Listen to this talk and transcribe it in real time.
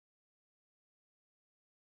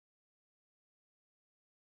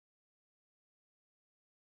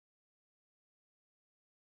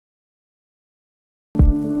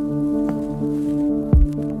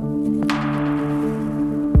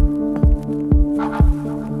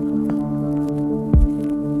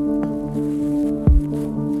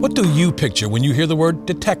do you picture when you hear the word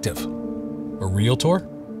detective? A realtor?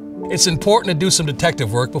 It's important to do some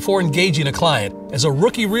detective work before engaging a client, as a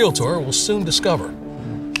rookie realtor will soon discover.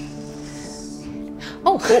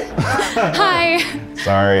 Oh, hi.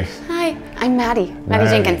 Sorry. Hi, I'm Maddie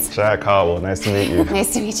Jenkins. Chad Caldwell, nice to meet you.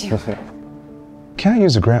 Nice to meet you. Can I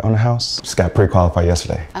use a grant on the house? Just got pre-qualified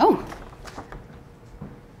yesterday. Oh.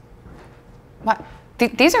 What?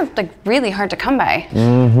 These are like really hard to come by.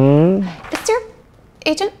 Mm-hmm. Is your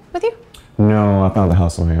agent with you? No, I found the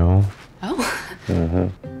house on my own. Oh.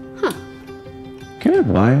 Mm-hmm. Huh. Can I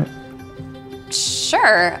buy it?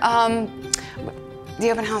 Sure. The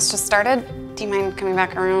open house just started. Do you mind coming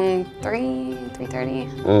back around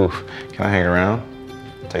 3:30? Ooh, can I hang around?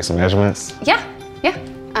 Take some measurements? Yeah.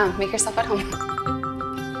 Make yourself at home.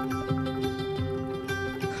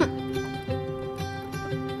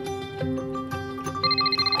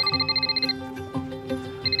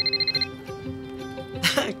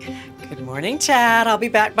 Good morning, Chad. I'll be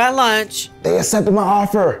back by lunch. They accepted my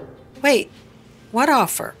offer. Wait, what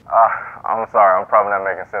offer? I'm sorry, I'm probably not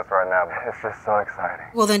making sense right now, but it's just so exciting.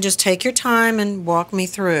 Well, then just take your time and walk me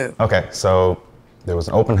through. Okay, so there was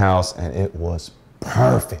an open house and it was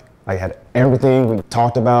perfect. I had everything we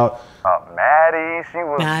talked about. Maddie, she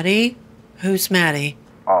was... Maddie? Who's Maddie?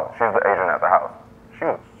 Oh, she's the agent at the house. She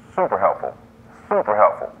was super helpful. Super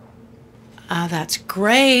helpful. Oh, that's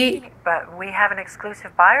great. But we have an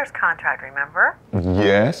exclusive buyer's contract, remember?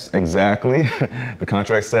 Yes, exactly. The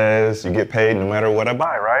contract says you get paid no matter what I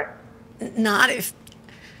buy, right? Not if...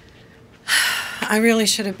 I really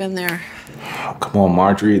should have been there. Oh, come on,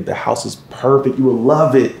 Marjorie. The house is perfect. You will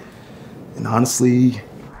love it. And honestly...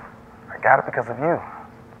 I got it because of you.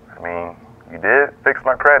 I mean, you did fix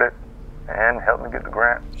my credit and help me get the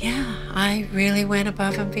grant. Yeah, I really went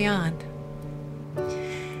above and beyond.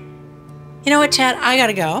 You know what, Chad? I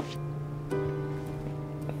gotta go.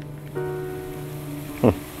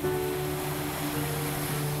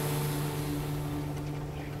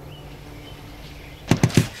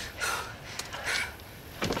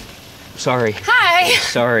 Sorry. Hi.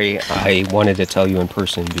 Sorry, I wanted to tell you in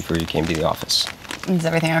person before you came to the office. Is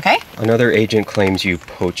everything okay? Another agent claims you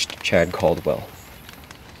poached Chad Caldwell.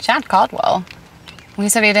 Chad Caldwell? We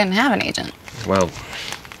said he didn't have an agent. Well,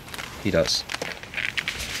 he does.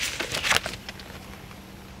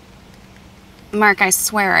 Mark, I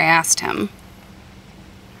swear I asked him.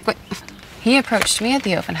 But he approached me at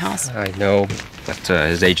the open house. I know, but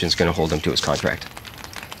his agent's gonna hold him to his contract.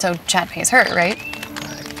 So Chad pays her, right?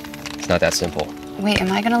 It's not that simple. Wait,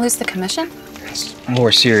 am I gonna lose the commission? It's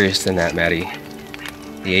more serious than that, Maddie.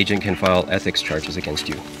 The agent can file ethics charges against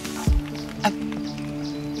you.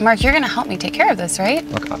 Mark, you're gonna help me take care of this, right?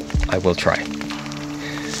 Look, I will try.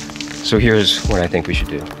 So here's what I think we should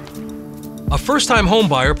do. A first-time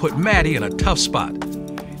homebuyer put Maddie in a tough spot.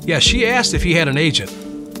 Yeah, she asked if he had an agent,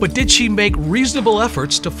 but did she make reasonable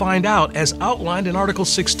efforts to find out as outlined in Article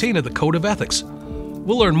 16 of the Code of Ethics?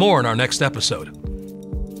 We'll learn more in our next episode.